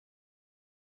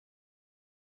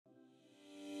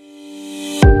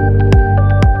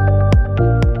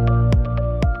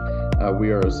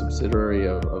a subsidiary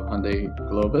of Hyundai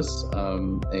GLOVIS,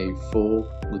 a full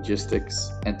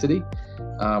logistics entity.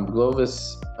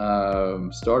 GLOVIS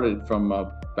started from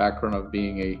a background of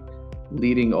being a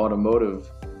leading automotive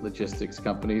logistics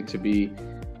company to be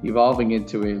evolving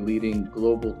into a leading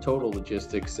global total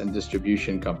logistics and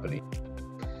distribution company.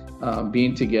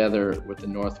 Being together with the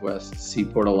Northwest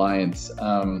Seaport Alliance,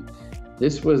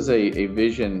 this was a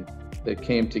vision that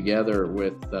came together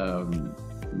with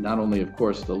not only, of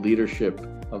course, the leadership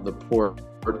of the port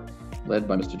led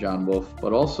by Mr. John Wolf,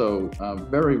 but also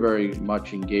very, very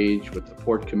much engaged with the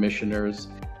port commissioners.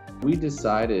 We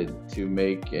decided to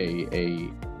make a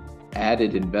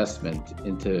added investment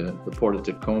into the Port of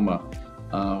Tacoma.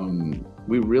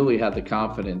 We really had the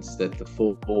confidence that the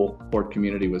full port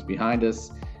community was behind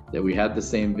us, that we had the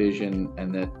same vision,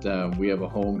 and that we have a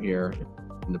home here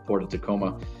in the Port of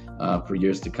Tacoma for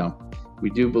years to come. We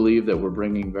do believe that we're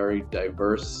bringing very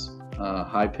diverse,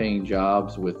 high-paying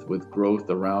jobs with growth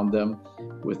around them,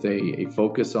 with a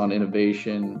focus on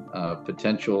innovation,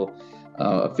 potential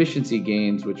efficiency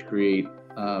gains, which create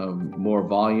more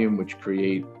volume, which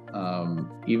create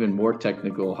even more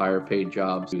technical, higher-paid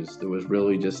jobs. There was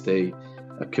really just a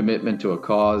commitment to a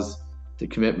cause, the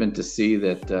commitment to see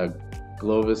that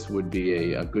GLOVIS would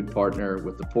be a good partner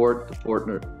with the port. The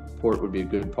port would be a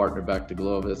good partner back to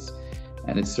GLOVIS.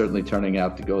 And it's certainly turning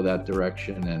out to go that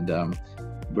direction. And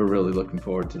we're really looking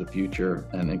forward to the future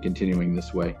and continuing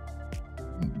this way.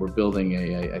 We're building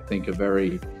I think, a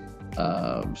very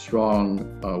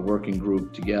strong working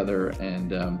group together,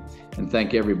 and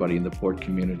thank everybody in the port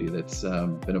community that's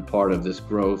been a part of this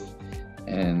growth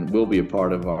and will be a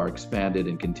part of our expanded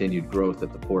and continued growth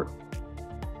at the port.